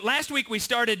Last week we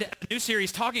started a new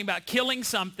series talking about killing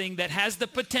something that has the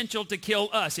potential to kill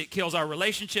us. It kills our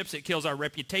relationships, it kills our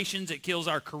reputations, it kills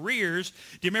our careers.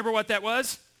 Do you remember what that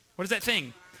was? What is that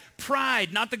thing?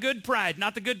 Pride, not the good pride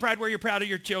where you're proud of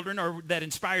your children or that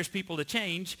inspires people to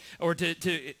change or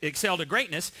to excel to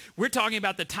greatness. We're talking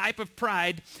about the type of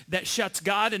pride that shuts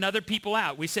God and other people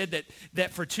out. We said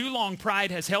that for too long pride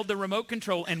has held the remote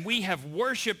control and we have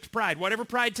worshiped pride. Whatever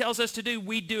pride tells us to do,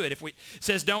 we do it. If it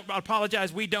says don't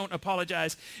apologize, we don't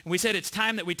apologize. And we said it's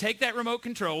time that we take that remote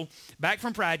control back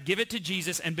from pride, give it to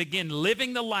Jesus, and begin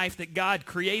living the life that God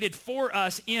created for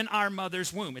us in our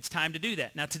mother's womb. It's time to do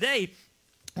that. Now today,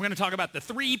 we're going to talk about the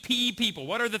 3P people.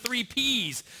 What are the 3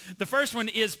 Ps? The first one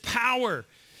is power.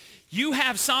 You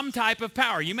have some type of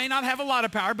power. You may not have a lot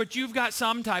of power, but you've got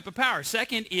some type of power.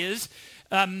 Second is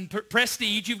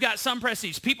prestige. You've got some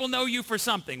prestige. People know you for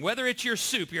something, whether it's your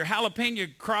soup, your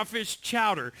jalapeno crawfish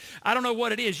chowder. I don't know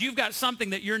what it is. You've got something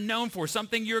that you're known for,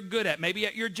 something you're good at. Maybe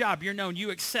at your job, you're known.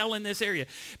 You excel in this area.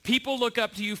 People look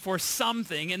up to you for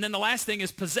something. And then the last thing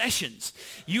is possessions.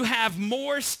 You have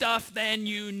more stuff than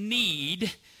you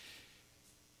need.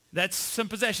 That's some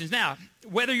possessions. Now,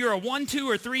 whether you're a 1, 2,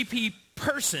 or 3P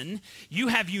person, you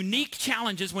have unique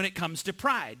challenges when it comes to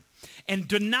pride. And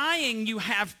denying you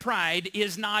have pride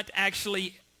is not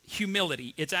actually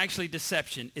humility. It's actually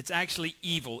deception. It's actually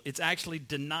evil. It's actually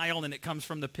denial, and it comes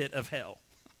from the pit of hell.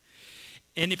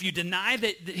 And if you deny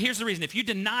that, here's the reason. If you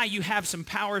deny you have some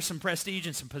power, some prestige,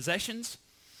 and some possessions,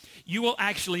 you will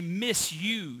actually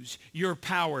misuse your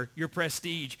power, your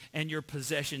prestige, and your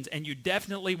possessions, and you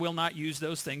definitely will not use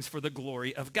those things for the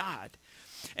glory of God.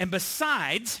 And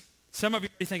besides, some of you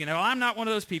are thinking, no, I'm not one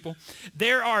of those people.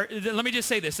 Let me just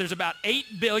say this, there's about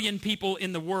 8 billion people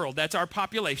in the world. That's our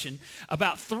population.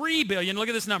 About 3 billion, look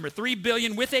at this number, 3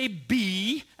 billion with a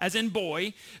B, as in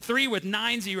boy, 3 with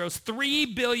 9 zeros, 3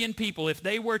 billion people. If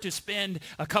they were to spend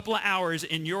a couple of hours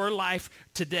in your life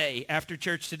today, after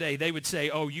church today, they would say,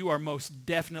 oh, you are most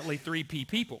definitely 3P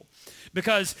people.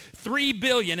 Because 3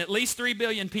 billion, at least 3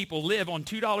 billion people live on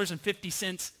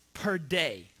 $2.50 per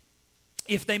day.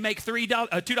 If they make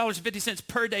 $2.50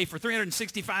 per day for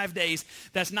 365 days,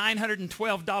 that's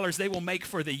 $912 they will make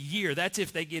for the year. That's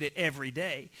if they get it every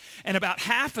day. And about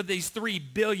half of these 3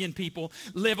 billion people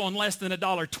live on less than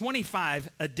 $1.25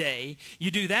 a day. You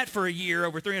do that for a year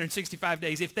over 365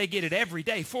 days. If they get it every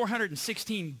day,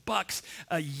 $416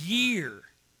 a year,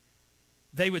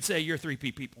 they would say you're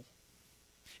 3P people.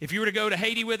 If you were to go to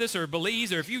Haiti with us or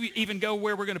Belize, or if you even go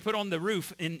where we're going to put on the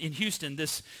roof in Houston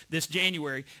this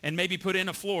January and maybe put in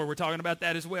a floor, we're talking about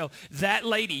that as well. That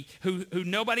lady who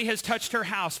nobody has touched her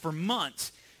house for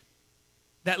months,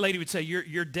 that lady would say,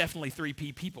 you're definitely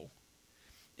 3P people.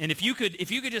 And if you could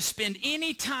just spend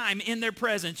any time in their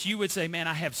presence, you would say, man,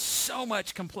 I have so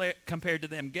much compared to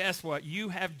them. Guess what? You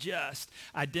have just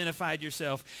identified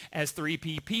yourself as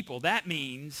 3P people. That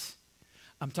means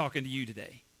I'm talking to you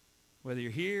today, whether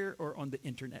you're here or on the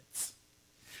internets.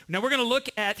 Now we're going to look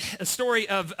at a story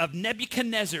of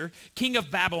Nebuchadnezzar, king of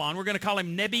Babylon. We're going to call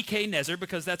him Nebuchadnezzar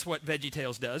because that's what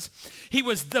VeggieTales does. He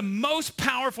was the most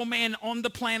powerful man on the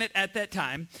planet at that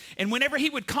time. And whenever he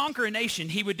would conquer a nation,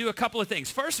 he would do a couple of things.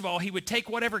 First of all, he would take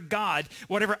whatever god,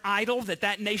 whatever idol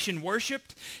that nation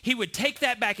worshipped, he would take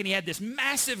that back, and he had this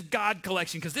massive god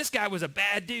collection because this guy was a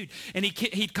bad dude. And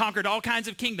he'd conquered all kinds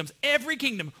of kingdoms. Every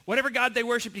kingdom, whatever god they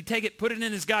worshipped, he'd take it, put it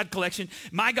in his god collection.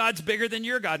 My God's bigger than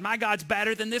your God. My God's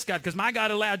badder than this God, because my God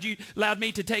allowed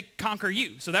me to conquer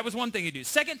you. So that was one thing he'd do.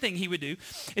 Second thing he would do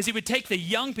is he would take the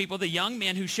young people, the young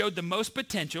men who showed the most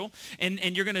potential, and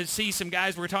you're going to see some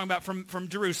guys we're talking about from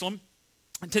Jerusalem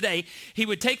today. He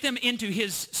would take them into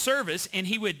his service, and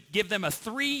he would give them a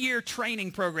 3-year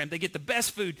training program. They get the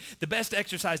best food, the best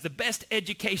exercise, the best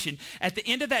education. At the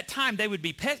end of that time, they would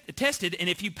be tested, and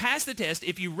if you passed the test,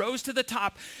 if you rose to the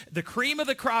top, the cream of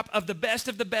the crop of the best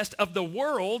of the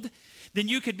world, then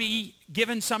you could be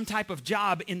given some type of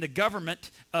job in the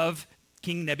government of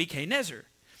King Nebuchadnezzar.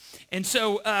 And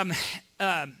so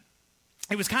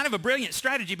it was kind of a brilliant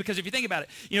strategy because if you think about it,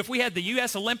 if we had the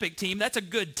U.S. Olympic team, that's a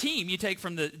good team you take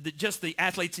from just the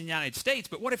athletes in the United States.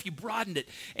 But what if you broadened it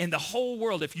in the whole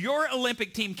world? If your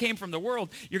Olympic team came from the world,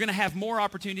 you're going to have more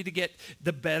opportunity to get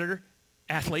the better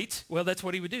athletes. Well, that's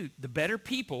what he would do. The better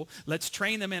people, let's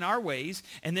train them in our ways,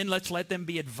 and then let's let them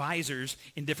be advisors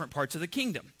in different parts of the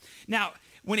kingdom. Now,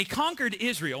 when he conquered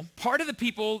Israel, part of the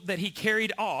people that he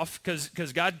carried off,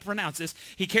 because God pronounced this,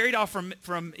 he carried off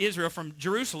from Israel, from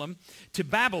Jerusalem to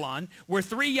Babylon, were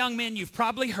three young men you've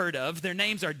probably heard of. Their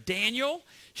names are Daniel,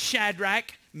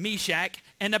 Shadrach, Meshach,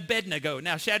 and Abednego.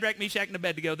 Now, Shadrach, Meshach, and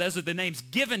Abednego, those are the names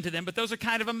given to them, but those are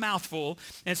kind of a mouthful.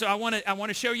 And so I want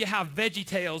to show you how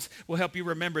VeggieTales will help you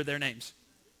remember their names.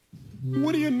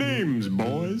 What are your names,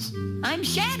 boys? I'm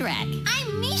Shadrach.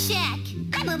 I'm Meshach.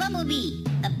 I'm a bumblebee.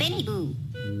 A Benny Boo.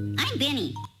 I'm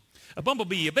Benny. A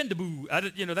bumblebee, a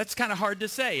bendaboo. That's kind of hard to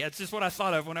say. That's just what I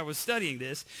thought of when I was studying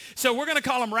this. So we're going to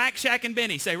call them Rack, Shack, and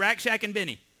Benny. Say Rack, Shack, and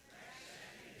Benny.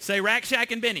 Say Rack,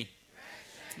 Shack, and Benny.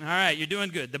 All right, you're doing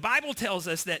good. The Bible tells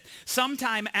us that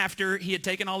sometime after he had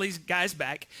taken all these guys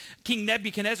back, King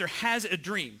Nebuchadnezzar has a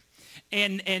dream.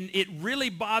 And it really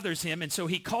bothers him, and so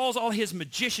he calls all his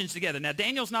magicians together. Now,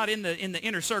 Daniel's not in the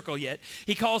inner circle yet.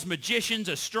 He calls magicians,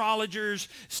 astrologers,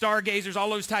 stargazers, all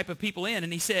those type of people in,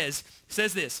 and he says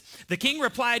this. The king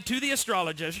replied to the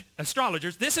astrologers,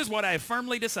 this is what I have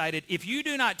firmly decided. If you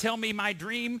do not tell me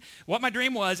what my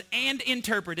dream was, and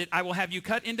interpret it, I will have you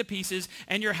cut into pieces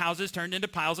and your houses turned into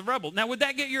piles of rubble. Now, would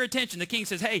that get your attention? The king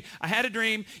says, hey, I had a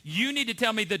dream. You need to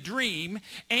tell me the dream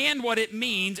and what it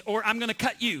means, or I'm going to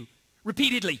cut you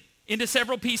repeatedly into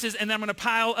several pieces, and then I'm going to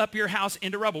pile up your house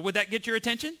into rubble. Would that get your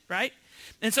attention, right?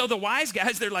 And so the wise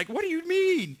guys, they're like, what do you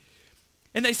mean?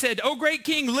 And they said, oh, great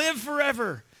king, live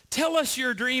forever. Tell us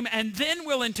your dream, and then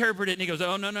we'll interpret it. And he goes,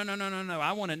 oh, no.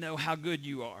 I want to know how good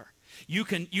you are. You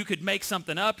could make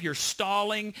something up. You're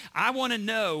stalling. I want to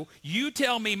know. You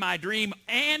tell me my dream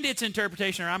and its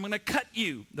interpretation, or I'm going to cut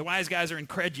you. The wise guys are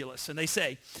incredulous, and they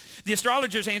say, the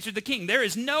astrologers answered the king, there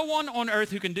is no one on earth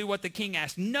who can do what the king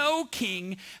asked. No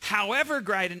king, however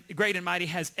great and mighty,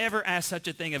 has ever asked such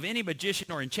a thing of any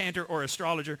magician or enchanter or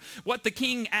astrologer. What the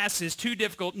king asks is too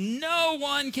difficult. No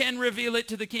one can reveal it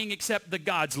to the king except the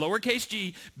gods. Lowercase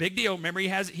g, big deal. Remember, he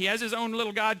has his own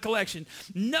little god collection.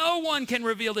 No one can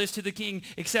reveal this to the king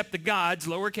except the gods,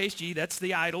 lowercase g, that's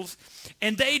the idols,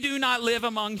 and they do not live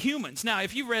among humans. Now,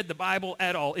 if you've read the Bible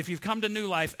at all, if you've come to New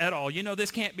Life at all, you know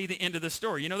this can't be the end of the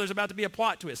story. You know there's about to be a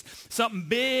plot twist. Something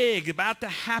big about to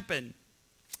happen.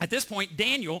 At this point,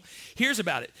 Daniel hears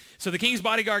about it. So the king's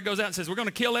bodyguard goes out and says, we're going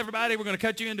to kill everybody. We're going to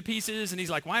cut you into pieces. And he's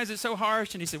like, why is it so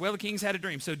harsh? And he said, well, the king's had a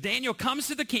dream. So Daniel comes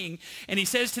to the king, and he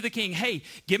says to the king, hey,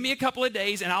 give me a couple of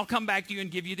days, and I'll come back to you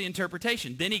and give you the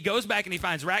interpretation. Then he goes back, and he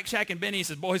finds Rack, Shack, and Benny. He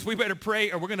says, boys, we better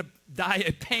pray, or we're going to die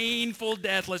a painful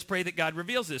death. Let's pray that God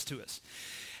reveals this to us.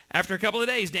 After a couple of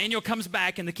days, Daniel comes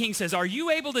back, and the king says, are you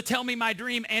able to tell me my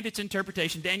dream and its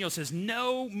interpretation? Daniel says,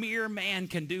 no mere man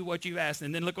can do what you asked.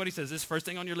 And then look what he says. This is the first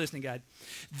thing on your listening guide.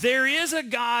 There is a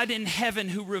God in heaven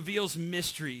who reveals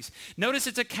mysteries. Notice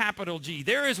it's a capital G.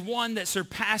 There is one that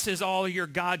surpasses all your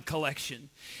God collection.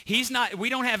 We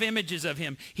don't have images of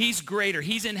him. He's greater.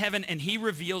 He's in heaven, and he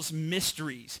reveals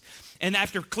mysteries. And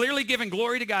after clearly giving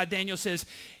glory to God, Daniel says,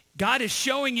 God is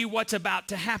showing you what's about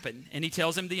to happen. And he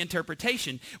tells him the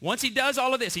interpretation. Once he does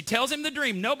all of this, he tells him the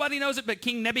dream. Nobody knows it but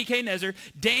King Nebuchadnezzar.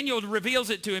 Daniel reveals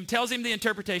it to him, tells him the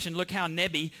interpretation. Look how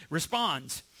Nebi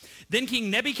responds. Then King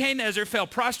Nebuchadnezzar fell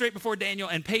prostrate before Daniel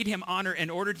and paid him honor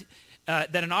and ordered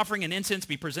that an offering and incense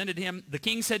be presented to him. The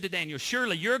king said to Daniel,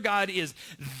 surely your God is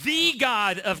the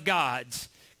God of gods.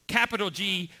 Capital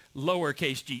G,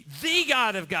 lowercase g. The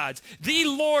God of gods, the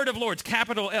Lord of lords,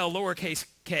 capital L, lowercase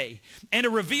k, and a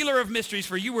revealer of mysteries,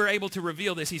 for you were able to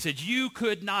reveal this. He said, you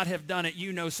could not have done it.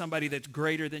 You know somebody that's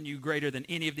greater than you, greater than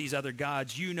any of these other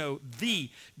gods. You know the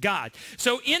God.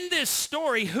 So in this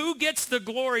story, who gets the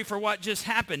glory for what just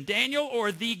happened? Daniel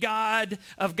or the God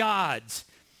of gods?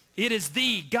 It is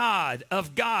the God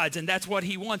of gods, and that's what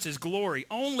he wants is glory.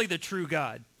 Only the true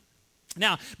God.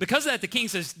 Now, because of that, the king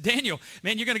says, Daniel,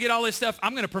 man, you're going to get all this stuff.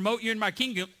 I'm going to promote you in my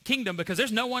kingdom because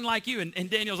there's no one like you. And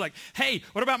Daniel's like, hey,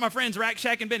 what about my friends Rack,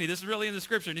 Shack, and Benny? This is really in the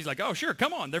scripture. And he's like, oh, sure,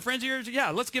 come on. They're friends of yours? Yeah,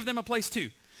 let's give them a place too.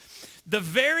 The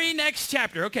very next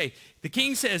chapter, okay, the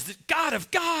king says, God of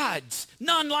gods,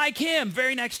 none like him.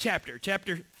 Very next chapter,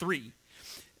 chapter 3.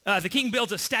 The king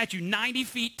builds a statue 90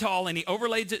 feet tall, and he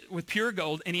overlays it with pure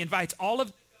gold, and he invites all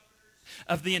of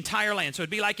the entire land. So it'd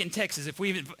be like in Texas if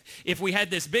we had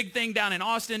this big thing down in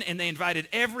Austin and they invited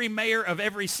every mayor of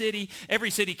every city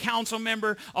council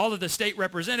member, all of the state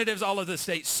representatives, all of the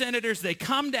state senators. They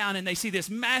come down and they see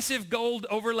this massive gold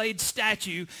overlaid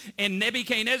statue, and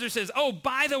Nebuchadnezzar says, oh,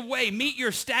 by the way, meet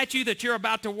your statue that you're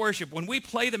about to worship. When we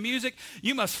play the music,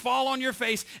 you must fall on your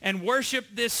face and worship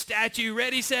this statue.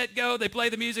 Ready, set, go. They play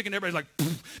the music and everybody's like,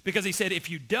 poof, because he said, if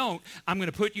you don't, I'm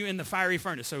going to put you in the fiery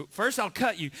furnace. So first I'll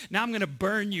cut you. Now I'm going to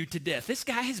burn you to death. This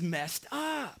guy has messed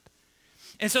up.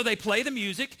 And so they play the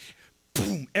music.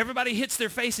 boom, everybody hits their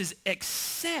faces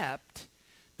except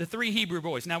the 3 Hebrew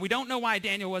boys. Now, we don't know why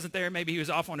Daniel wasn't there. Maybe he was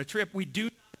off on a trip. We do.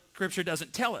 Scripture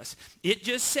doesn't tell us. It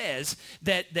just says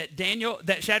that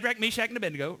Shadrach, Meshach, and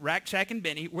Abednego, Shadrach, and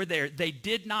Benny were there. They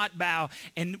did not bow.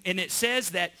 And it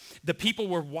says that the people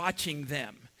were watching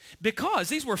them because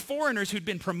these were foreigners who'd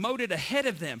been promoted ahead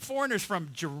of them. Foreigners from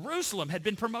Jerusalem had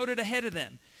been promoted ahead of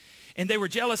them. And they were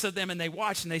jealous of them, and they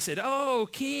watched, and they said, "Oh,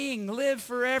 king, live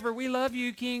forever. We love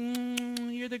you,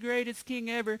 king. You're the greatest king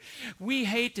ever. We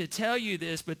hate to tell you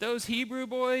this, but those Hebrew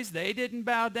boys, they didn't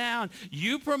bow down.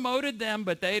 You promoted them,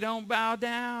 but they don't bow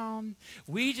down.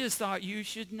 We just thought you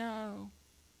should know."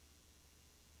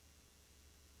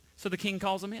 So the king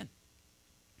calls them in.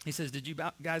 He says, "Did you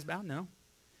guys bow?" "No."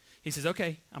 He says,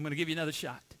 "Okay, I'm going to give you another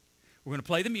shot. We're going to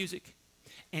play the music,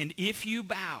 and if you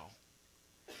bow,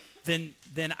 then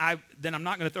I'm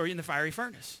not going to throw you in the fiery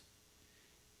furnace."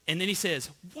 And then he says,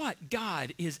 "What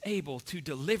God is able to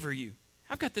deliver you?"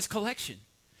 I've got this collection.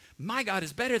 My God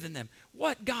is better than them.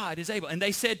 What God is able? And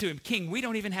they said to him, "King, we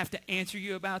don't even have to answer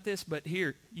you about this, but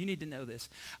here, you need to know this.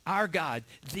 Our God,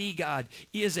 the God,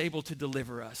 is able to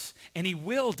deliver us. And he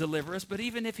will deliver us, but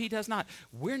even if he does not,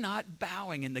 we're not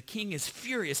bowing." And the king is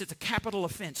furious. It's a capital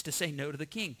offense to say no to the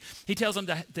king. He tells them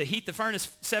to heat the furnace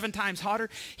 7 times hotter.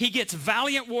 He gets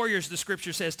valiant warriors, the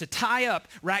scripture says, to tie up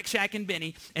Shadrach, and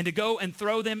Benny and to go and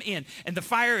throw them in. And the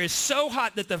fire is so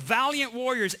hot that the valiant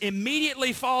warriors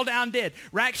immediately fall down dead.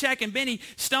 Shadrach and Benny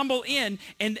stumble in,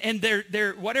 and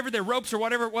their whatever their ropes or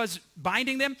whatever it was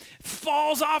binding them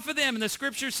falls off of them. And the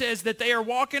scripture says that they are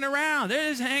walking around. They're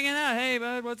just hanging out. "Hey,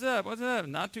 bud, what's up? What's up?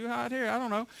 Not too hot here. I don't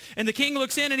know." And the king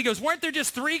looks in and he goes, "Weren't there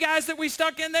just 3 guys that we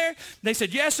stuck in there?" They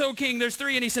said, "Yes, O king, there's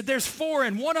 3. And he said, "There's 4,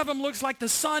 and one of them looks like the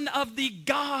son of the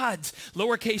gods,"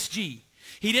 lowercase g.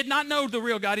 He did not know the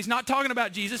real God. He's not talking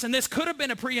about Jesus. And this could have been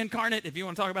a pre-incarnate, if you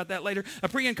want to talk about that later, a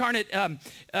pre-incarnate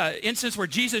instance where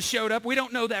Jesus showed up. We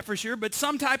don't know that for sure. But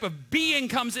some type of being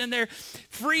comes in there,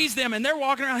 frees them, and they're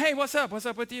walking around. "Hey, what's up? What's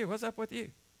up with you? What's up with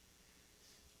you?"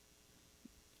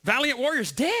 Valiant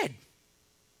warriors dead.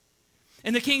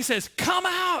 And the king says, "Come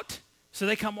out." So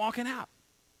they come walking out.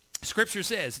 Scripture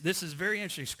says, this is very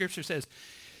interesting. Scripture says,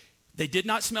 they did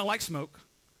not smell like smoke.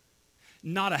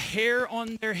 Not a hair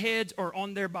on their heads or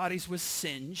on their bodies was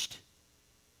singed.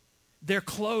 Their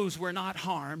clothes were not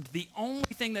harmed. The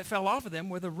only thing that fell off of them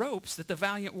were the ropes that the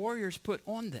valiant warriors put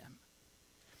on them.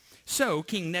 So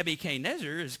King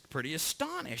Nebuchadnezzar is pretty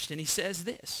astonished, and he says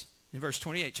this in verse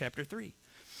 28, chapter 3.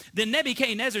 Then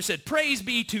Nebuchadnezzar said, "Praise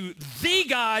be to the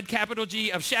God," capital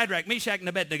G, "of Shadrach, Meshach, and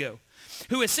Abednego,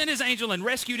 who has sent his angel and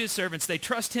rescued his servants. They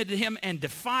trusted him and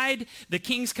defied the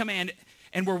king's command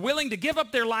and were willing to give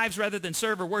up their lives rather than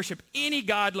serve or worship any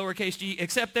god," lowercase g,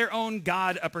 "except their own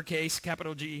God," uppercase,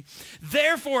 capital G.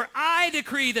 "Therefore, I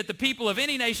decree that the people of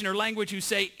any nation or language who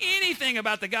say anything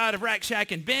about the God of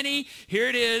Shadrach and Benny," here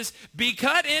it is, "be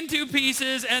cut into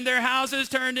pieces and their houses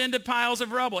turned into piles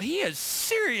of rubble." He is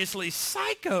seriously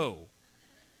psycho.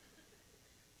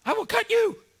 "I will cut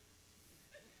you."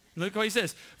 Look what he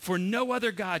says. "For no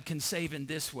other God can save in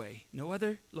this way." No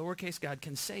other lowercase God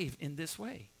can save in this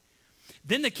way.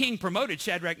 Then the king promoted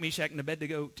Shadrach, Meshach, and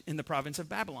Abednego in the province of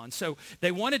Babylon. So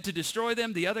they wanted to destroy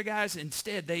them, the other guys.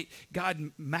 Instead,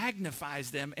 God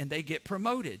magnifies them, and they get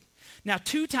promoted. Now,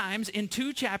 2 times in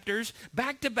 2 chapters,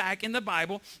 back to back in the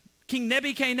Bible, King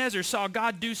Nebuchadnezzar saw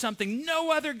God do something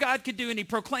no other God could do, and he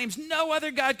proclaims no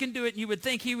other God can do it. And you would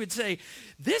think he would say,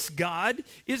 "This God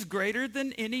is greater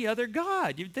than any other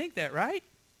God." You'd think that, right?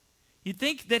 You'd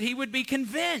think that he would be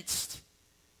convinced.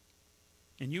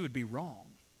 And you would be wrong.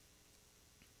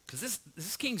 Because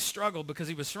this king struggled because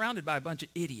he was surrounded by a bunch of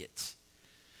idiots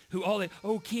who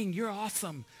 "Oh, king, you're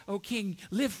awesome. Oh, king,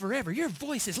 live forever. Your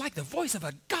voice is like the voice of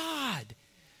a god."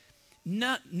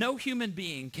 No human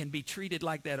being can be treated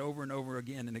like that over and over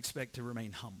again and expect to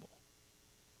remain humble.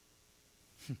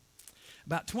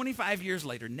 About 25 years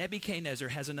later, Nebuchadnezzar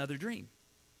has another dream.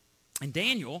 And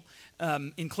Daniel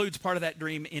includes part of that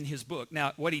dream in his book.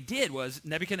 Now, what he did was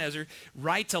Nebuchadnezzar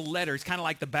writes a letter. It's kind of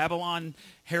like the Babylon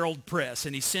Herald Press,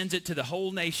 and he sends it to the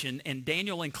whole nation. And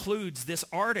Daniel includes this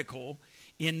article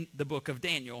in the book of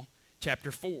Daniel,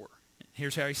 chapter 4.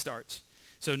 Here's how he starts.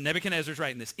 So Nebuchadnezzar's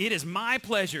writing this. "It is my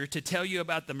pleasure to tell you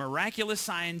about the miraculous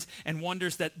signs and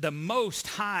wonders that the Most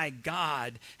High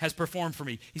God has performed for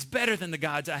me." He's better than the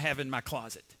gods I have in my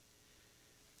closet.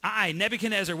 "I,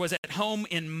 Nebuchadnezzar, was at home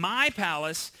in my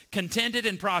palace, contented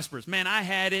and prosperous." Man, I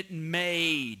had it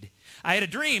made. "I had a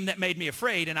dream that made me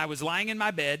afraid, and I was lying in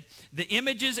my bed. The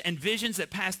images and visions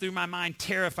that passed through my mind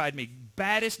terrified me."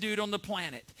 Baddest dude on the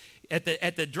planet. At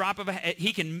the drop of a hat,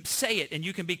 he can say it, and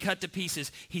you can be cut to pieces.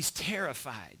 He's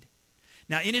terrified.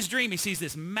 Now, in his dream, he sees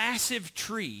this massive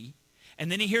tree, and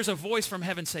then he hears a voice from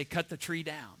heaven say, cut the tree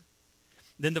down.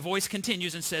 Then the voice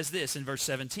continues and says this in verse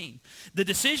 17. The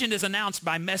decision is announced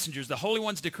by messengers. The holy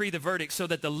ones decree the verdict so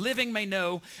that the living may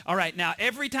know. All right, now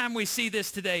every time we see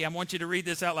this today, I want you to read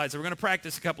this out loud. So we're going to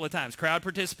practice a couple of times. Crowd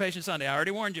participation Sunday. I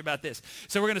already warned you about this.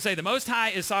 So we're going to say the Most High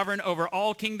is sovereign over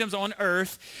all kingdoms on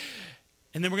earth.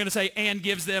 And then we're going to say, and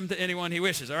gives them to anyone he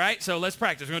wishes. All right, so let's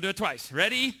practice. We're going to do it twice.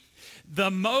 Ready? The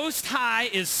Most High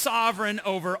is sovereign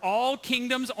over all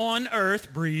kingdoms on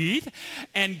earth, breathe,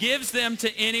 and gives them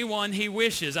to anyone he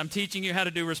wishes. I'm teaching you how to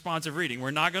do responsive reading.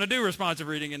 We're not going to do responsive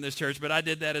reading in this church, but I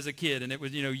did that as a kid, and it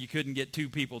was, you couldn't get two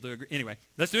people to agree. Anyway,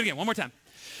 let's do it again, one more time.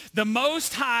 The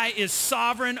Most High is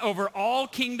sovereign over all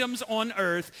kingdoms on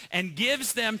earth and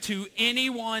gives them to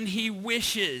anyone he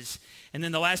wishes. And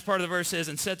then the last part of the verse says,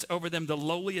 and sets over them the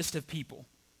lowliest of people.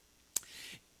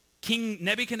 King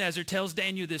Nebuchadnezzar tells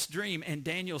Daniel this dream, and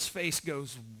Daniel's face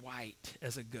goes white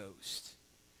as a ghost.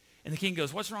 And the king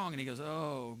goes, what's wrong? And he goes,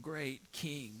 oh, great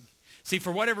king. See,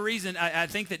 for whatever reason, I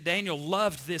think that Daniel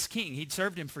loved this king. He'd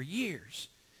served him for years.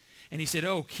 And he said,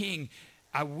 oh, king,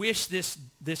 I wish this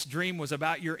dream was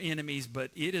about your enemies, but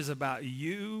it is about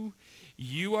you.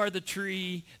 You are the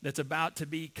tree that's about to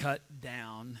be cut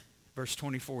down. Verse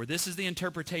 24, this is the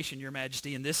interpretation, your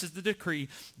majesty, and this is the decree.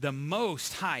 The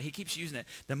Most High, he keeps using it,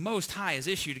 the Most High is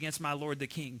issued against my lord the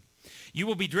king. You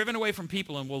will be driven away from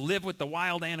people and will live with the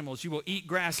wild animals. You will eat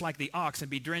grass like the ox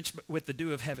and be drenched with the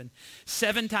dew of heaven.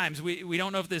 7 times, we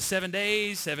don't know if this is 7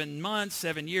 days, 7 months,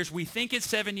 7 years. We think it's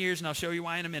 7 years, and I'll show you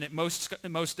why in a minute. Most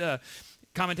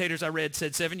commentators I read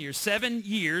said 7 years. 7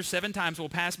 years, 7 times will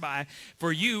pass by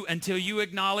for you until you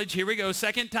acknowledge, here we go,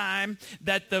 second time,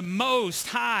 that the Most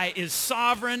High is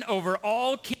sovereign over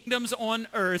all kingdoms on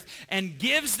earth and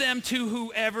gives them to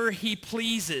whoever he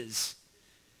pleases.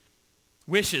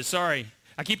 Wishes, sorry.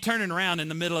 I keep turning around in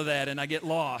the middle of that and I get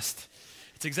lost.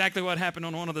 It's exactly what happened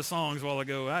on one of the songs a while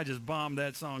ago. I just bombed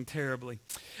that song terribly.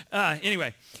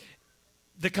 Anyway.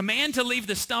 The command to leave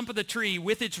the stump of the tree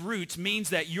with its roots means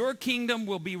that your kingdom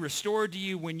will be restored to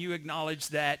you when you acknowledge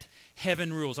that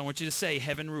heaven rules. I want you to say,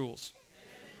 heaven rules.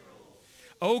 Heaven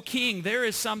rules. O king, there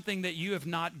is something that you have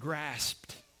not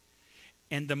grasped,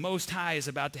 and the Most High is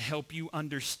about to help you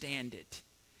understand it.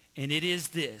 And it is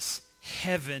this,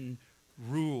 heaven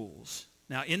rules.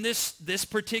 Now, in this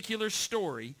particular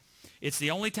story, it's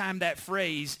the only time that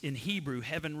phrase in Hebrew,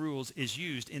 heaven rules, is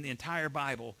used in the entire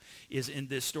Bible is in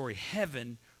this story.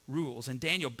 Heaven rules. And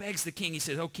Daniel begs the king. He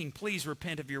says, oh, king, please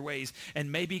repent of your ways,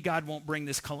 and maybe God won't bring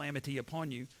this calamity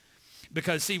upon you.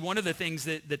 Because, see, one of the things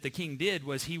that the king did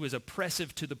was he was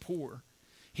oppressive to the poor.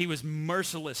 He was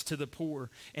merciless to the poor.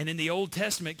 And in the Old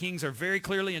Testament, kings are very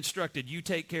clearly instructed, you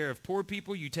take care of poor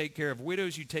people, you take care of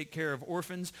widows, you take care of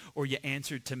orphans, or you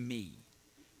answer to me,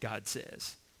 God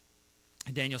says.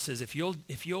 And Daniel says, if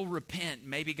you'll repent,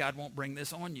 maybe God won't bring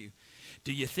this on you.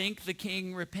 Do you think the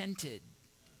king repented?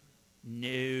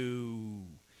 No.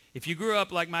 If you grew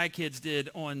up like my kids did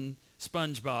on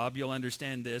SpongeBob, you'll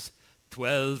understand this.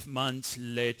 12 months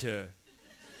later.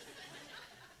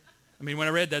 I mean, when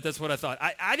I read that, that's what I thought.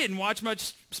 I didn't watch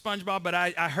much SpongeBob, but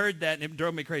I heard that, and it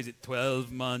drove me crazy.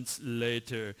 12 months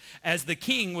later. As the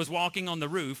king was walking on the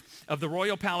roof of the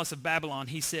royal palace of Babylon,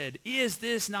 he said, is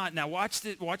this not, now watch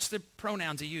the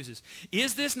pronouns he uses.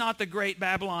 Is this not the great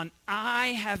Babylon I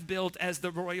have built as the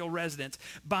royal residence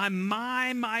by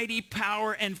my mighty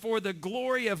power and for the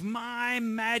glory of my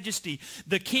majesty?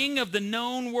 The king of the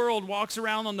known world walks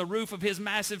around on the roof of his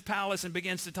massive palace and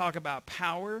begins to talk about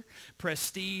power,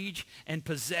 prestige, and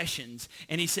possessions.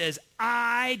 And he says,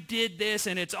 I did this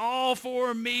and it's all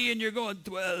for me. And you're going,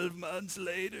 12 months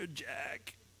later,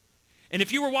 Jack. And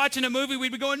if you were watching a movie,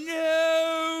 we'd be going,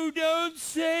 no, don't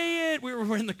say it. We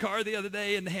were in the car the other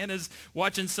day and Hannah's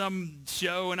watching some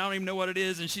show and I don't even know what it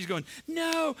is. And she's going,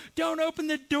 no, don't open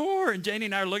the door. And Janie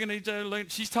and I are looking at each other.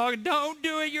 She's talking, don't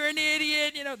do it. You're an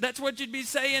idiot. You know, that's what you'd be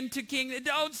saying to King.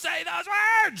 Don't say those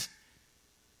words.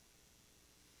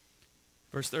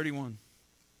 Verse 31.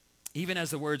 Even as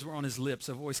the words were on his lips,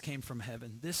 a voice came from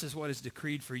heaven. This is what is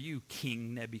decreed for you,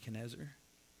 King Nebuchadnezzar.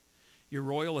 Your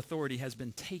royal authority has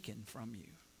been taken from you.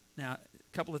 Now,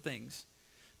 a couple of things.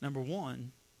 Number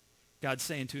one, God's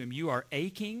saying to him, you are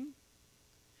a king.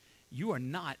 You are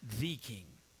not the king.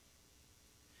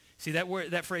 See,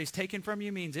 that phrase, taken from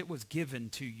you, means it was given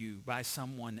to you by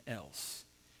someone else.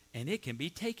 And it can be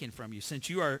taken from you. Since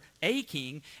you are a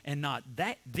king and not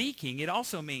the king, it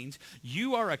also means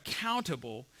you are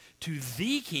accountable to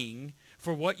the king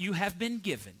for what you have been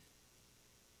given.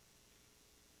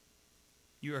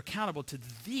 You are accountable to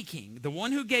the king. The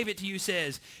one who gave it to you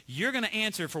says, you're going to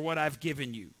answer for what I've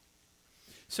given you.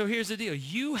 So here's the deal.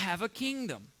 You have a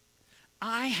kingdom.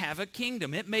 I have a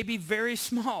kingdom. It may be very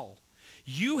small.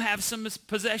 You have some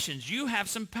possessions. You have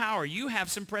some power. You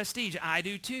have some prestige. I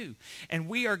do too. And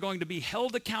we are going to be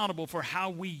held accountable for how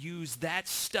we use that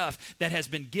stuff that has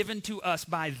been given to us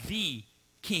by the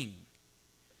King.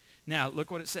 Now,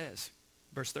 look what it says.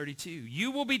 Verse 32.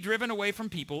 You will be driven away from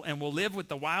people and will live with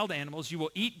the wild animals. You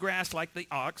will eat grass like the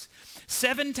ox.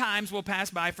 7 times will pass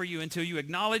by for you until you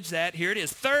acknowledge that. Here it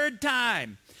is. 3rd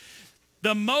time.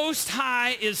 The Most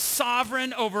High is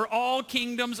sovereign over all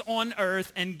kingdoms on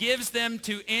earth and gives them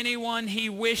to anyone he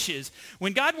wishes.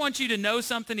 When God wants you to know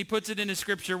something, he puts it in his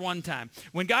scripture 1 time.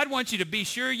 When God wants you to be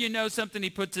sure you know something, he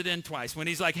puts it in twice. When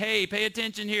he's like, hey, pay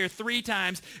attention here 3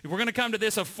 times, we're going to come to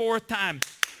this a 4th time.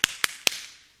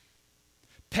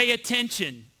 Pay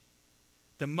attention.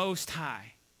 The Most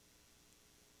High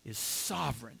is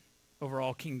sovereign over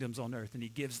all kingdoms on earth, and he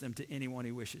gives them to anyone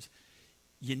he wishes.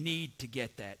 You need to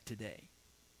get that today.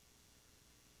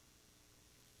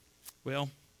 Well,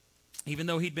 even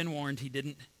though he'd been warned, he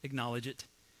didn't acknowledge it.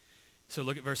 So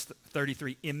look at verse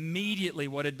 33. Immediately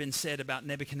what had been said about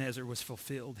Nebuchadnezzar was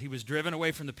fulfilled. He was driven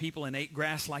away from the people and ate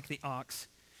grass like the ox.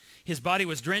 His body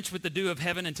was drenched with the dew of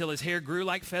heaven until his hair grew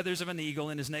like feathers of an eagle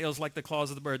and his nails like the claws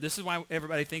of the bird. This is why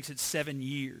everybody thinks it's 7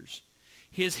 years.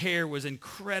 His hair was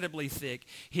incredibly thick.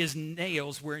 His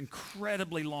nails were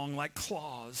incredibly long like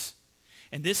claws.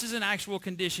 And this is an actual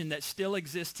condition that still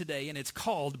exists today, and it's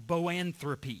called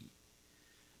boanthropy.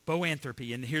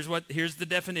 Boanthropy, and here's the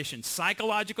definition.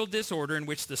 Psychological disorder in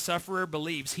which the sufferer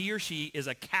believes he or she is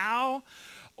a cow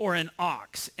or an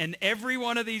ox. And every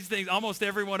one of these things, almost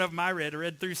every one of them I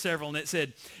read through several, and it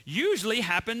said, usually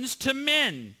happens to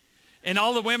men. And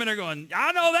all the women are going,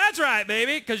 I know that's right,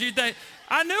 baby, because you think,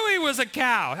 I knew he was a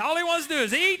cow. All he wants to do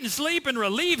is eat and sleep and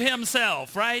relieve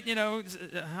himself, right? You know,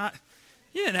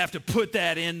 you didn't have to put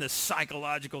that in the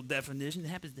psychological definition. It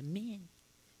happens to men.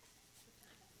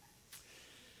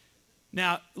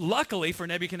 Now, luckily for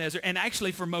Nebuchadnezzar, and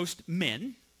actually for most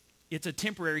men, it's a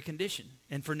temporary condition.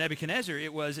 And for Nebuchadnezzar,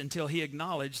 it was until he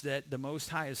acknowledged that the Most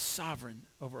High is sovereign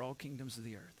over all kingdoms of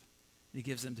the earth. He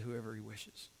gives them to whoever he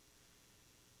wishes.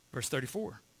 Verse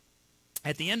 34.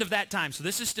 At the end of that time, so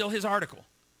this is still his article.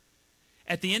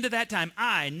 At the end of that time,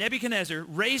 I, Nebuchadnezzar,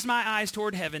 raised my eyes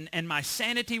toward heaven, and my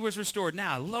sanity was restored.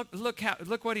 Now,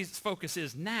 look what his focus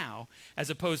is now, as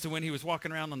opposed to when he was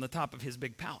walking around on the top of his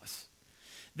big palace.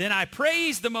 Then I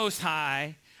praised the Most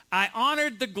High. I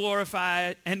honored the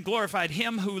glorified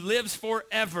him who lives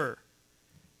forever.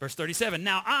 Verse 37.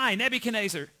 Now I,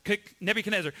 Nebuchadnezzar,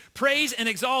 praise and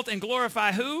exalt and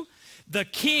glorify who? The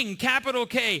King, capital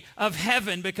K, of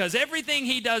heaven, because everything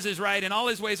he does is right and all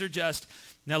his ways are just.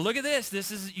 Now look at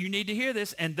this. You need to hear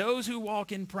this. And those who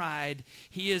walk in pride,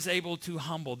 he is able to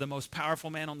humble. The most powerful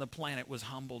man on the planet was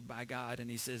humbled by God. And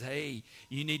he says, hey,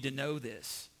 you need to know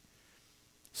this.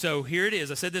 So here it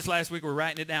is. I said this last week. We're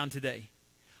writing it down today.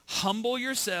 Humble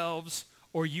yourselves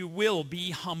or you will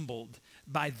be humbled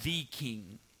by the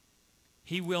King.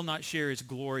 He will not share his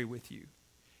glory with you.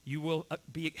 You will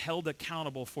be held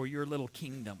accountable for your little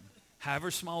kingdom,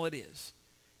 however small it is.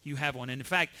 You have one. And in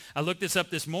fact, I looked this up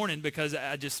this morning because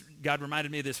God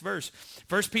reminded me of this verse.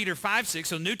 1 Peter 5:6,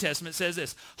 so New Testament says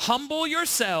this, humble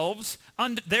yourselves,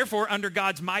 therefore, under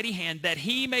God's mighty hand, that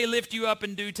he may lift you up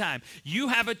in due time. You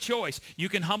have a choice. You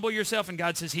can humble yourself and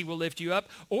God says he will lift you up,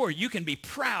 or you can be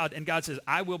proud and God says,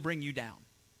 I will bring you down.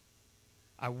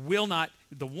 I will not,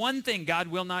 the one thing God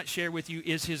will not share with you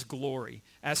is his glory.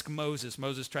 Ask Moses.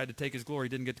 Moses tried to take his glory,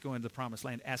 didn't get to go into the promised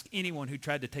land. Ask anyone who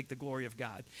tried to take the glory of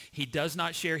God. He does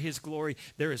not share his glory.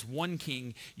 There is one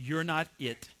King. You're not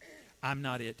it. I'm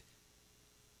not it.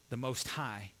 The Most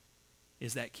High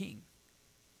is that King.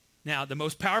 Now, the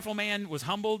most powerful man was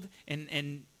humbled,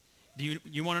 and do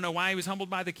you want to know why he was humbled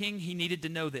by the King? He needed to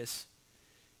know this.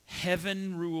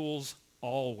 Heaven rules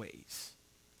always.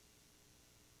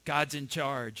 God's in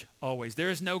charge always. There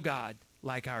is no God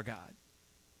like our God.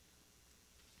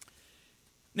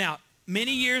 Now,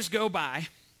 many years go by,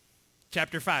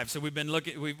 chapter 5. So we've been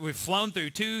looking, we've flown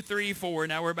through 2, 3, 4.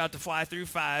 Now we're about to fly through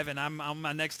 5, and I'm on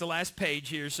my next to last page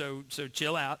here, so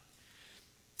chill out.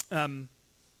 The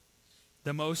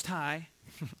Most High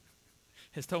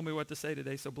has told me what to say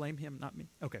today, so blame him, not me.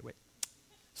 Okay, wait.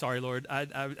 Sorry, Lord.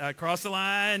 I crossed the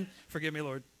line. Forgive me,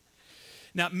 Lord.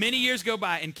 Now, many years go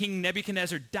by, and King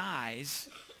Nebuchadnezzar dies,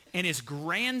 and his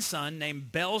grandson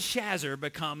named Belshazzar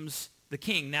becomes the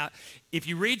king. Now, if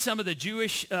you read some of the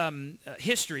Jewish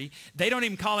history, they don't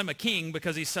even call him a king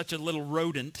because he's such a little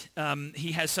rodent.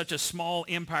 He has such a small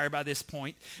empire by this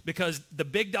point because the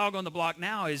big dog on the block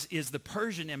now is the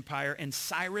Persian Empire, and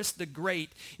Cyrus the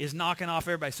Great is knocking off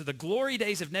everybody. So the glory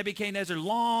days of Nebuchadnezzar,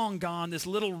 long gone. This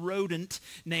little rodent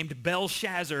named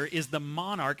Belshazzar is the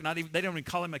monarch. They don't even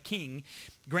call him a king.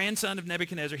 Grandson of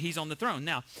Nebuchadnezzar, he's on the throne.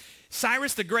 Now,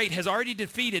 Cyrus the Great has already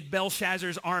defeated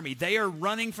Belshazzar's army. They are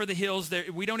running for the hills.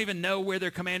 We don't even know where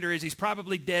their commander is. He's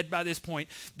probably dead by this point.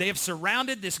 They have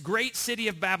surrounded this great city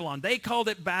of Babylon. They called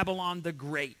it Babylon the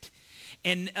Great.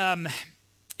 And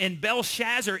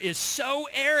Belshazzar is so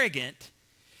arrogant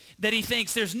that he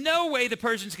thinks there's no way the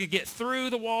Persians could get through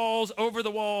the walls, over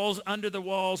the walls, under the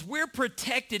walls. We're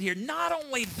protected here. Not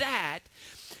only that,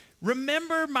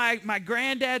 remember my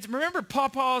granddad's, remember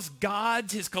Papa's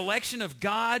gods, his collection of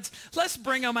gods? Let's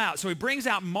bring them out. So he brings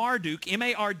out Marduk,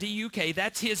 M-A-R-D-U-K.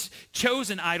 That's his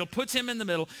chosen idol, puts him in the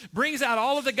middle, brings out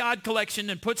all of the god collection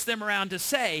and puts them around to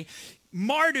say,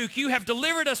 Marduk, you have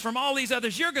delivered us from all these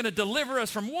others. You're going to deliver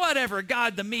us from whatever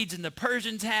god the Medes and the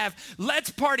Persians have. Let's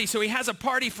party. So he has a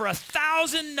party for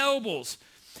 1,000 nobles.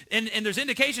 And there's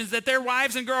indications that their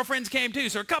wives and girlfriends came too.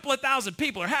 So a couple of thousand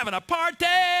people are having a party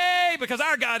because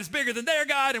our God is bigger than their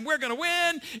God and we're going to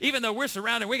win, even though we're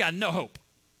surrounded. We got no hope.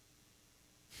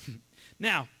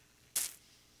 Now,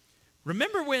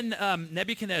 remember when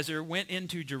Nebuchadnezzar went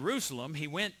into Jerusalem, he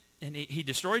went and he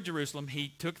destroyed Jerusalem. He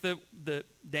took the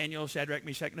Daniel, Shadrach,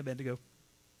 Meshach, and Abednego.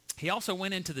 He also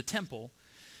went into the temple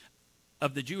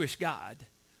of the Jewish God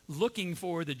looking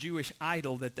for the Jewish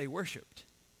idol that they worshiped.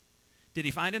 Did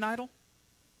he find an idol?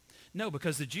 No,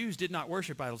 because the Jews did not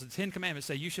worship idols. The Ten Commandments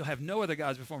say, you shall have no other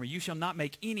gods before me. You shall not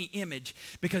make any image,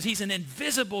 because he's an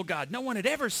invisible God. No one had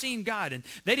ever seen God. And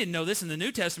they didn't know this in the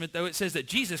New Testament, though. It says that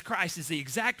Jesus Christ is the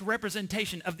exact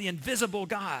representation of the invisible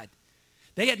God.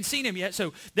 They hadn't seen him yet,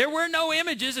 so there were no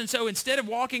images, and so instead of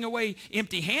walking away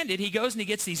empty-handed, he goes and he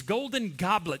gets these golden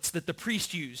goblets that the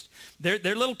priest used. They're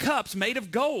little cups made of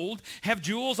gold, have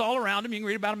jewels all around them. You can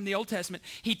read about them in the Old Testament.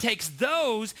 He takes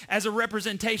those as a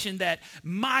representation that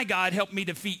my God helped me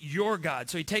defeat your God,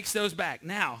 so he takes those back.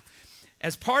 Now,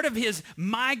 as part of his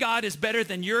my God is better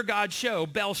than your God show,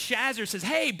 Belshazzar says,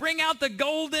 hey, bring out the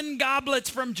golden goblets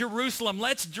from Jerusalem.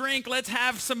 Let's drink. Let's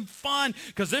have some fun,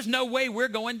 because there's no way we're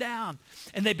going down.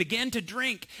 And they begin to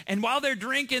drink. And while they're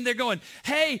drinking, they're going,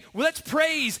 hey, let's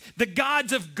praise the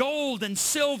gods of gold and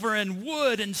silver and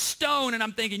wood and stone. And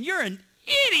I'm thinking, you're an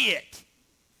idiot.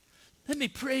 Let me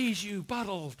praise you,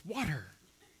 bottled water.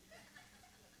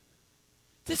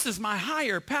 This is my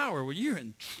higher power. Well, you're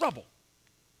in trouble.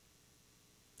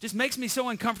 Just makes me so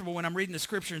uncomfortable when I'm reading the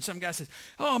scripture and some guy says,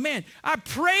 oh man, I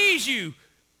praise you.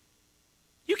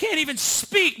 You can't even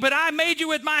speak, but I made you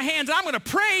with my hands. I'm going to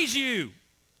praise you.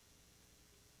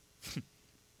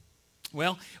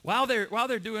 Well, while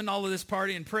they're doing all of this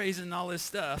party and praising and all this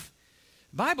stuff,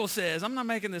 the Bible says, I'm not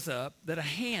making this up, that a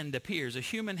hand appears, a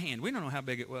human hand. We don't know how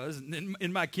big it was.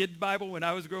 In my kid Bible when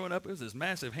I was growing up, it was this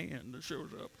massive hand that shows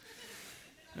up.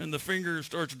 And the finger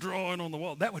starts drawing on the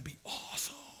wall. That would be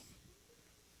awesome.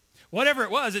 Whatever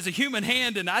it was, it's a human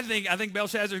hand, and I think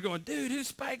Belshazzar's going, dude, who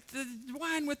spiked the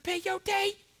wine with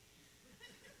peyote?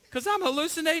 Because I'm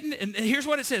hallucinating. And here's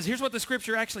what it says. Here's what the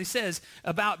scripture actually says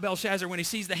about Belshazzar when he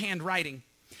sees the hand writing.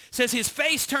 It says his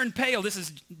face turned pale. This is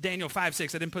Daniel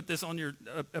 5:6. I didn't put this on your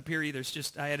up here either. It's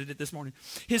just I added it this morning.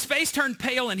 His face turned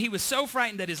pale, and he was so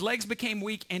frightened that his legs became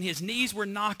weak and his knees were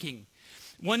knocking.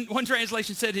 One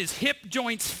translation said his hip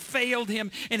joints failed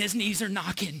him and his knees are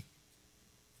knocking.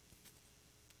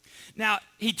 Now,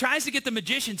 he tries to get the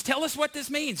magicians, tell us what this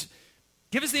means.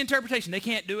 Give us the interpretation. They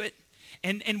can't do it.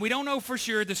 And we don't know for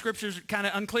sure. The scripture's kind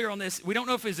of unclear on this. We don't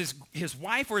know if it's his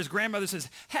wife or his grandmother says,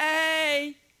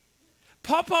 hey,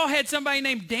 Papa had somebody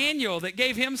named Daniel that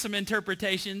gave him some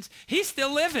interpretations. He's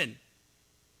still living.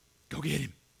 Go get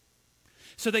him.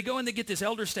 So they go and they get this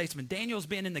elder statesman. Daniel's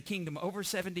been in the kingdom over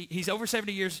 70. He's over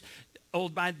 70 years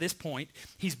old by this point.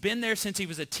 He's been there since he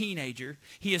was a teenager.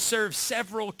 He has served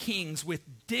several kings with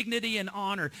dignity and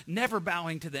honor, never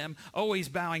bowing to them, always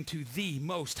bowing to the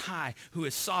Most High, who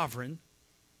is sovereign.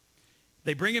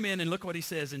 They bring him in, and look what he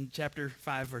says in chapter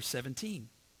 5, verse 17.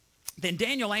 Then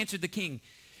Daniel answered the king.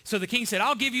 So the king said,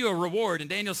 I'll give you a reward. And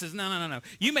Daniel says, no.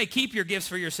 You may keep your gifts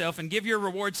for yourself and give your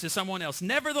rewards to someone else.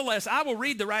 Nevertheless, I will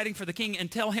read the writing for the king and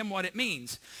tell him what it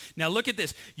means. Now look at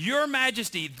this. Your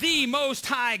Majesty, the Most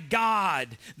High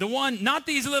God, the one, not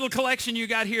these little collection you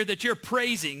got here that you're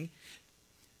praising.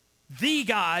 the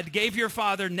God gave your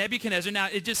father Nebuchadnezzar. Now,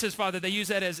 it just says father. They use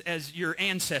that as your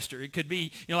ancestor. It could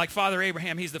be, like Father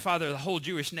Abraham. He's the father of the whole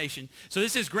Jewish nation. So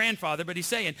this is grandfather, but he's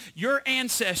saying your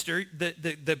ancestor,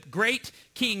 the great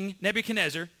king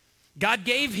Nebuchadnezzar, God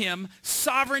gave him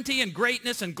sovereignty and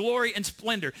greatness and glory and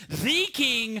splendor. The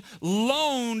king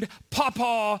loaned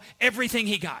Papa everything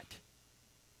he got.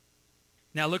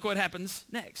 Now look what happens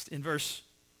next in verse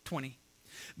 20.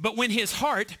 But when his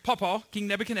heart, Papa, King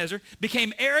Nebuchadnezzar,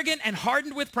 became arrogant and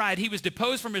hardened with pride, he was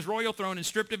deposed from his royal throne and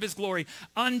stripped of his glory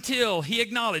until he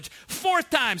acknowledged, fourth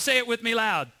time, say it with me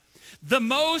loud, the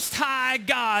Most High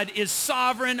God is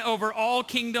sovereign over all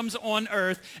kingdoms on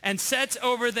earth and sets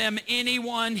over them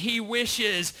anyone he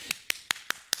wishes.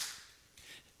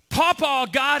 Papa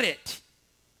got it.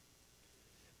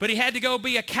 But he had to go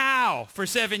be a cow for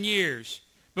 7 years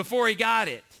before he got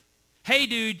it. Hey,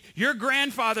 dude, your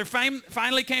grandfather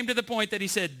finally came to the point that he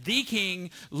said, the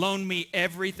king loaned me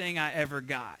everything I ever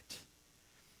got.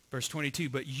 Verse 22,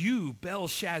 but you,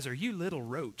 Belshazzar, you little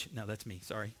roach. No, that's me,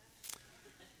 sorry.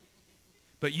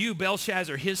 But you,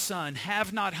 Belshazzar, his son,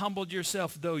 have not humbled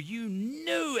yourself, though you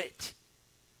knew it.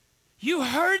 You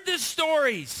heard the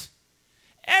stories.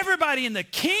 Everybody in the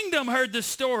kingdom heard the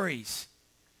stories.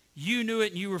 You knew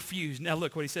it and you refused. Now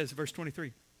look what he says, verse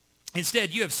 23.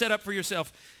 Instead, you have set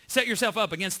yourself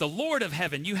up against the Lord of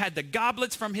heaven. You had the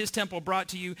goblets from his temple brought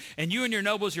to you, and you and your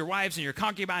nobles, your wives, and your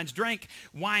concubines drank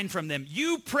wine from them.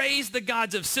 You praised the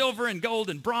gods of silver and gold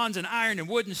and bronze and iron and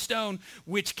wood and stone,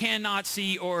 which cannot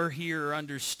see or hear or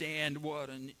understand. What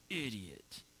an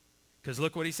idiot. Because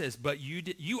look what he says. But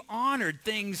you honored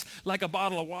things like a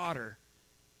bottle of water,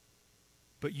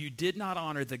 but you did not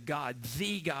honor the God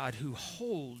who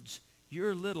holds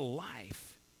your little life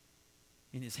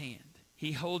in his hand.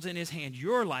 He holds in his hand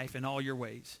your life in all your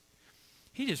ways.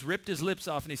 He just ripped his lips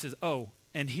off and he says, oh,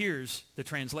 and here's the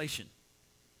translation.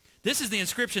 This is the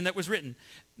inscription that was written.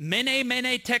 Mene,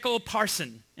 mene, tekel,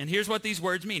 parsin. And here's what these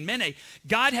words mean. Mene,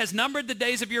 God has numbered the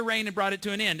days of your reign and brought it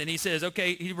to an end. And he says,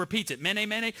 okay, he repeats it. Mene,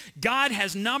 mene, God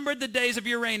has numbered the days of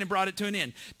your reign and brought it to an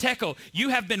end. Tekel, you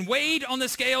have been weighed on the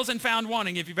scales and found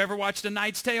wanting. If you've ever watched A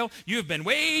Knight's Tale, you have been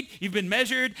weighed, you've been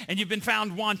measured, and you've been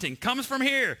found wanting. Comes from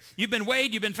here. You've been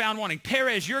weighed, you've been found wanting.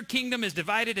 Perez, your kingdom is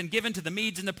divided and given to the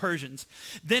Medes and the Persians.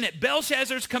 Then at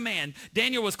Belshazzar's command,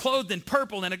 Daniel was clothed in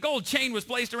purple, and a gold chain was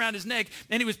placed around his neck,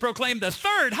 and he was proclaimed the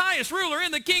third highest ruler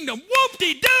in the kingdom.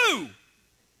 Whoop-de-doo!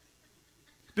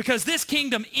 Because this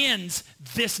kingdom ends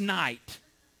this night.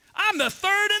 I'm the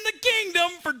third in the kingdom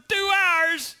for 2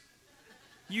 hours.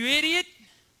 You idiot.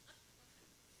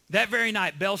 That very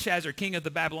night, Belshazzar, king of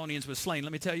the Babylonians, was slain.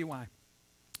 Let me tell you why.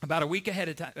 About a week ahead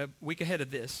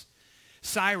of this,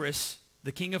 Cyrus,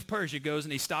 the king of Persia, goes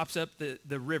and he stops up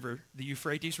the river, the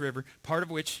Euphrates River, part of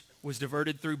which was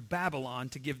diverted through Babylon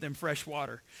to give them fresh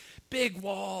water. Big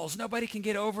walls. Nobody can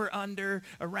get over, under,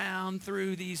 around,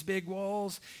 through these big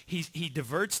walls. He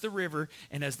diverts the river,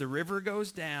 and as the river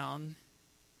goes down,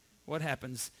 what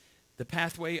happens? The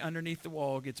pathway underneath the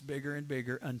wall gets bigger and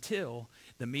bigger until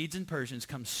the Medes and Persians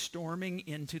come storming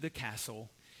into the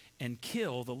castle and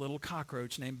kill the little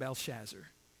cockroach named Belshazzar.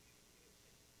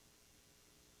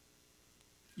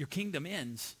 Your kingdom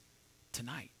ends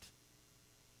tonight.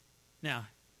 Now,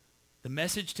 the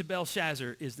message to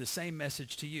Belshazzar is the same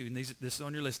message to you. And this is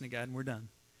on your listening guide, and we're done.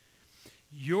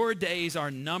 Your days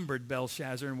are numbered,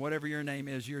 Belshazzar, and whatever your name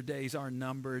is, your days are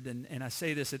numbered. And I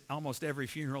say this at almost every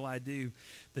funeral I do.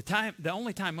 The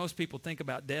only time most people think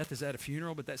about death is at a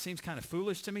funeral, but that seems kind of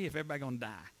foolish to me if everybody's going to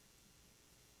die.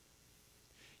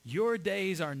 Your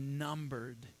days are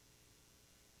numbered.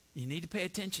 You need to pay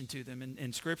attention to them.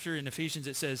 In Scripture, in Ephesians,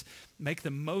 it says, make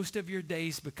the most of your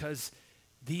days because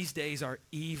these days are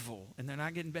evil, and they're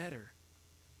not getting better.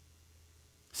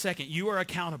 Second, you are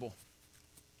accountable.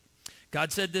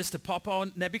 God said this to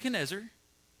Papa Nebuchadnezzar.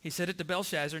 He said it to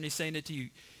Belshazzar, and he's saying it to you.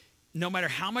 No matter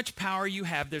how much power you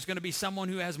have, there's going to be someone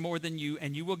who has more than you,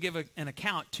 and you will give an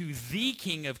account to the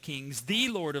King of Kings, the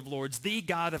Lord of Lords, the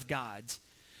God of gods.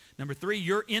 Number 3,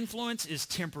 your influence is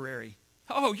temporary.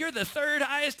 Oh, you're the third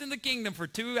highest in the kingdom for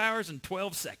 2 hours and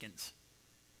 12 seconds.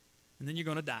 And then you're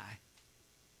going to die.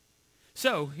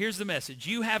 So here's the message.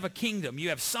 You have a kingdom. You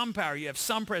have some power. You have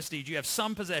some prestige. You have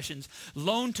some possessions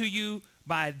loaned to you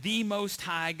by the Most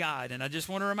High God. And I just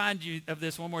want to remind you of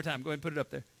this one more time. Go ahead and put it up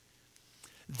there.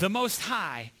 The Most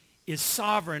High is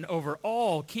sovereign over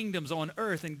all kingdoms on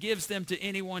earth and gives them to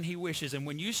anyone he wishes. And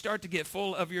when you start to get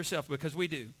full of yourself, because we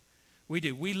do.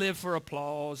 We live for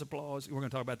applause. We're going to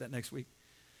talk about that next week.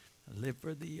 I live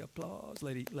for the applause.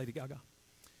 Lady Gaga.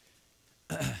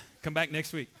 Come back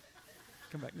next week.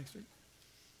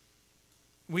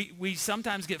 We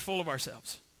sometimes get full of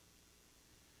ourselves.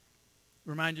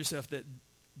 remind yourself that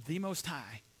the Most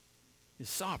High is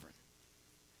sovereign.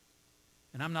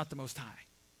 And I'm not the Most High.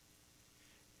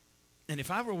 And if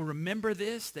I will remember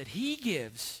this, that he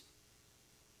gives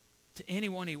to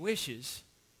anyone he wishes,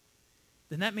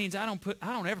 then that means I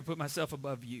don't ever put myself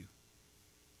above you.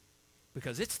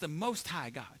 Because it's the Most High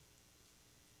God.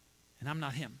 And I'm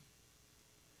not him.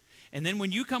 And then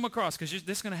when you come across, because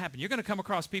this is going to happen, you're going to come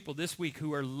across people this week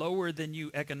who are lower than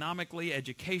you economically,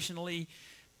 educationally,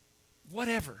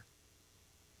 whatever.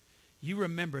 You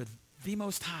remember the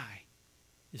Most High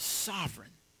is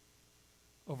sovereign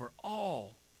over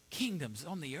all kingdoms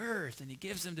on the earth, and he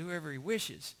gives them to whoever he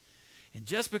wishes. And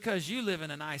just because you live in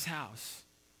a nice house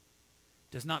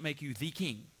does not make you the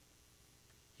king.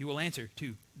 You will answer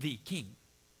to the king.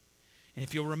 And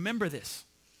if you'll remember this,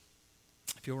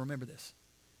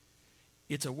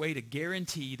 it's a way to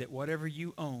guarantee that whatever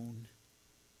you own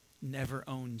never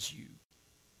owns you.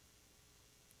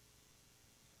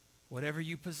 Whatever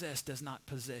you possess does not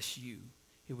possess you.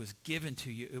 It was given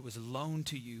to you. It was loaned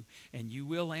to you. And you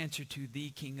will answer to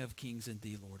the King of Kings and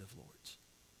the Lord of Lords.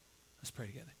 Let's pray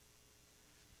together.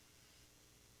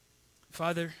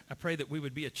 Father, I pray that we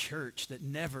would be a church that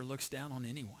never looks down on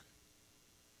anyone.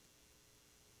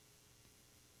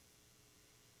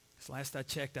 Because last I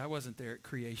checked, I wasn't there at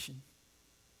creation.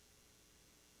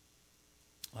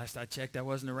 Last I checked, I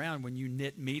wasn't around when you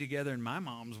knit me together in my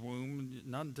mom's womb.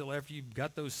 Not until after you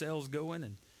got those cells going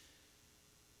and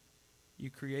you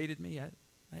created me.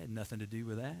 I had nothing to do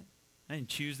with that. I didn't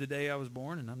choose the day I was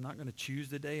born, and I'm not going to choose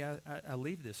the day I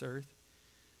leave this earth.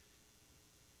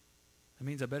 That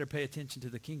means I better pay attention to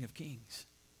the King of Kings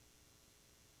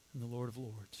and the Lord of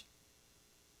Lords.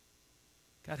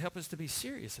 God, help us to be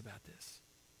serious about this.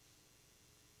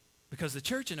 Because the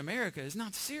church in America is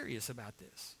not serious about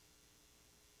this.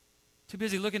 Too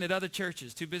busy looking at other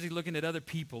churches, too busy looking at other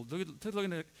people,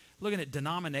 looking at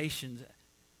denominations.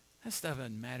 That stuff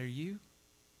doesn't matter to you.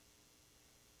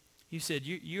 You said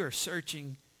you are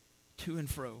searching to and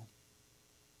fro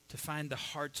to find the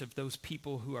hearts of those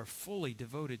people who are fully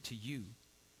devoted to you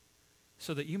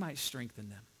so that you might strengthen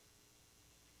them.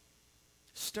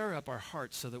 Stir up our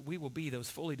hearts so that we will be those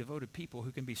fully devoted people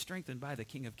who can be strengthened by the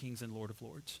King of Kings and Lord of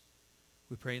Lords.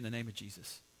 We pray in the name of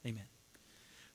Jesus. Amen.